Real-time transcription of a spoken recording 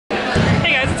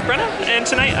Brennah, and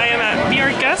tonight I am at Be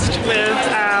Our Guest with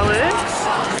Alex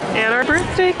and our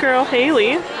birthday girl,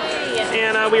 Haley.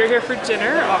 And we are here for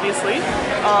dinner, obviously.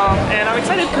 And I'm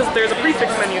excited because there's a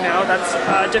Pre-Fixe menu now that's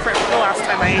different from the last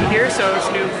time I ate here, so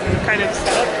it's new kind of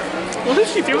setup. What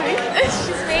is she doing?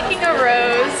 She's making a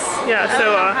rose. Yeah,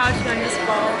 so how she's going to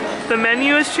spell. the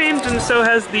menu has changed, and so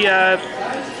has the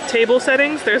table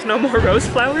settings. There's no more rose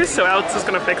flowers, so Alex is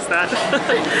gonna fix that.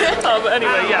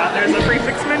 Anyway, yeah, there's a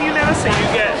Pre-Fixe menu now, so you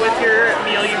get with your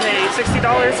meal, you pay $60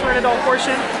 for an adult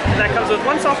portion, and that comes with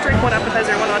one soft drink, one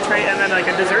appetizer, one entree, and then like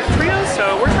a dessert trio.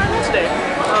 So we're trying that today.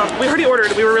 We already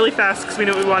ordered. We were really fast because we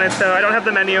knew what we wanted, so I don't have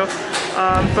the menu,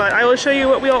 but I will show you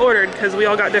what we all ordered because we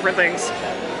all got different things.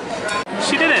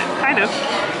 She did it, kind of.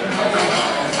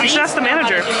 You should ask the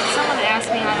manager. Someone asked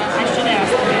me how to. I should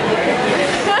ask the manager.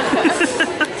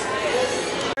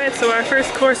 Alright, so our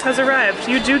first course has arrived.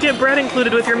 You do get bread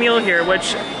included with your meal here,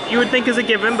 which you would think is a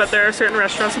given, but there are certain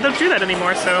restaurants that don't do that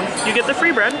anymore, so you get the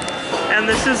free bread. And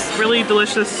this is really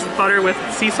delicious butter with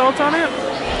sea salt on it.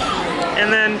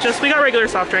 And then we got regular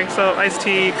soft drinks, so iced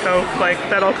tea, Coke, like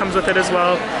that all comes with it as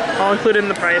well, all included in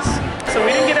the price. So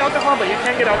we didn't get alcohol, but you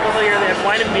can get alcohol here. They have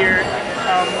wine and beer.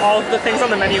 All of the things on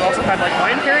the menu also had like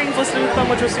wine pairings listed with them,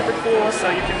 which was super cool, so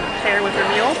you can pair with your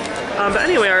meal. But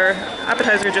anyway, our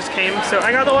appetizer just came, so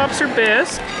I got the lobster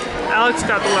bisque, Alex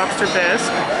got the lobster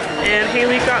bisque, and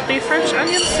Haley got the French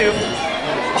onion soup.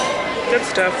 Good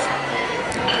stuff.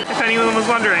 If anyone was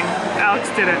wondering, Alex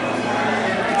did it.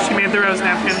 She made the rose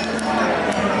napkin.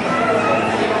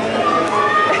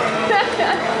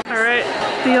 Alright,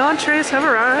 the entrees have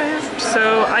arrived.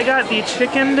 So I got the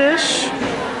chicken dish.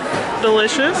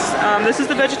 Delicious. This is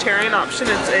the vegetarian option.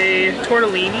 It's a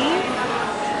tortellini.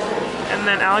 And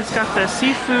then Alex got the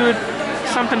seafood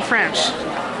something French.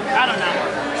 I don't know.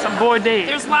 Some bordée.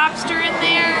 There's lobster in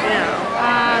there.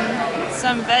 Yeah.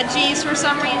 Some veggies for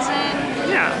some reason.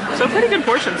 Yeah. So pretty good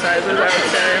portion sizes, I would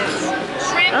say.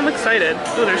 Shrimp. I'm excited.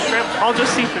 Oh, there's shrimp. All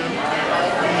just seafood.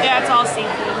 Yeah, it's all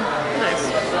seafood. Nice.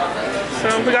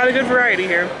 So we got a good variety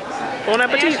here. Bon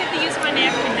appetit. I actually have to use my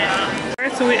napkin now.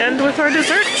 Alright, so we end with our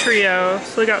dessert trio.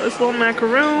 So we got this little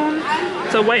macaroon.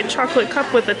 It's a white chocolate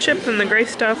cup with the chip and the gray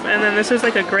stuff. And then this is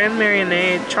like a Grand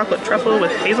Marnier chocolate truffle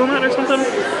with hazelnut or something.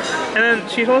 And then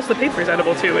she told us the paper is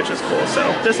edible too, which is cool. So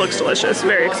this looks delicious.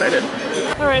 Very excited.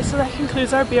 Alright, so that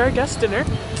concludes our Be Our Guest dinner.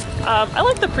 I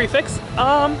like the Pre-Fixe.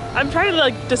 I'm trying to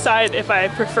like decide if I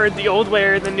preferred the old way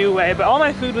or the new way, but all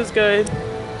my food was good.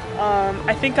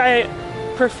 I think I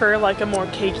prefer like a more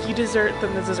cakey dessert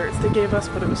than the desserts they gave us,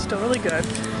 but it was still really good.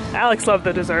 Alex loved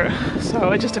the dessert,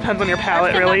 so it just depends on your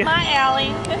palate, really. My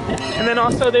alley. And then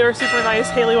also they were super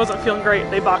nice. Haley wasn't feeling great.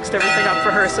 They boxed everything up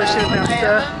for her, so she didn't have to.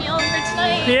 I have a meal for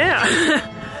tonight. Yeah.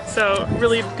 So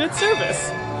really good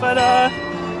service. But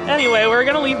anyway, we're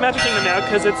gonna leave Magic Kingdom now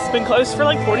because it's been closed for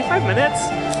like 45 minutes.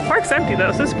 Park's empty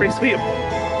though, so this is pretty sweet.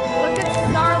 Look at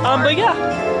Star-Lord. But yeah.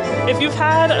 If you've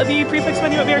had the Pre-Fixe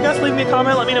menu at Be Our Guest, leave me a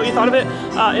comment, let me know what you thought of it.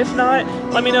 If not,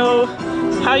 let me know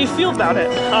how you feel about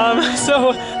it.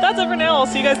 So that's it for now. I'll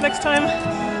see you guys next time.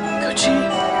 Gucci.